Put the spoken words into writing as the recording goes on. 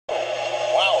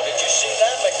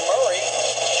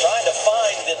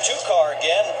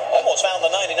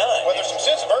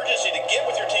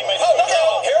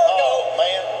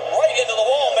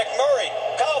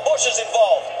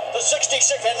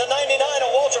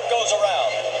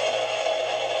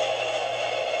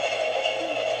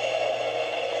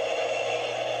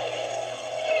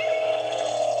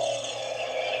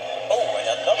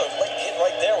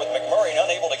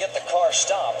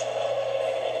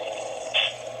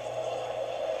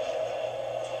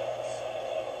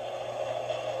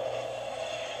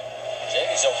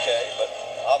he's okay, but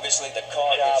obviously the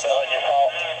car is not.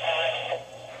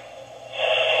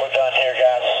 We're done here,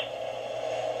 guys.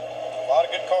 A lot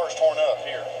of good cars torn up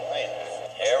here. Man.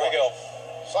 Here we go.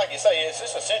 It's like you say, it's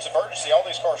just a sense of urgency. All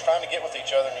these cars trying to get with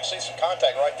each other, and you see some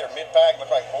contact right there mid-pack.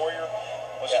 Looked like Boyer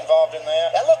was involved in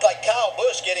that. That looked like Kyle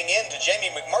Busch getting into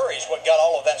Jamie McMurray is what got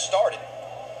all of that started.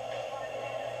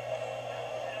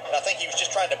 And I think he was just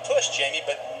trying to push Jamie,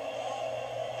 but a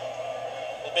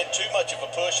little bit too much of a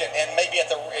push and maybe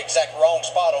at the exact wrong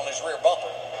spot on his rear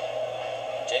bumper.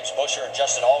 James Buescher and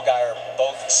Justin Allgaier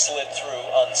both slid through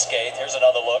unscathed. Here's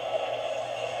another look.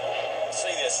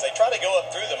 See this, they try to go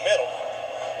up through the middle.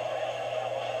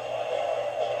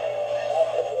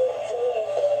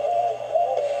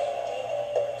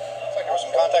 Looks like there was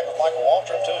some contact with Michael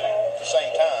Waltrip too at the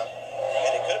same time.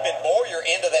 And it could have been Boyer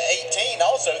into the 18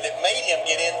 also that made him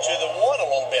get into the 1 a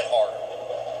little bit harder.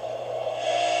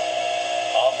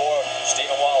 On board,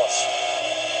 Stephen Wallace.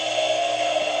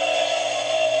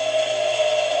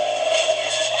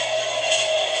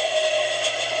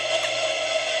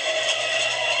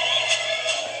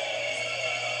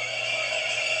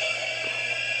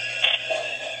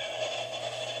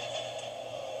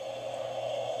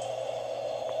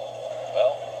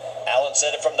 Alan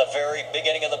said it from the very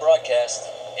beginning of the broadcast.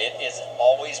 It is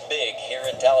always big here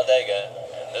in Talladega,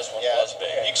 and this one was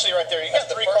big. You can see right there, you got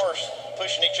three cars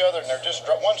pushing each other, and they're just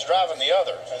one's driving the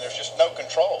other, and there's just no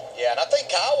control. Yeah, and I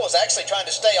think Kyle was actually trying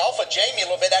to stay off of Jamie a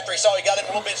little bit after he saw he got him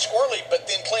a little bit squirrely, but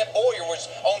then Clint Boyer was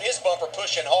on his bumper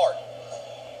pushing hard.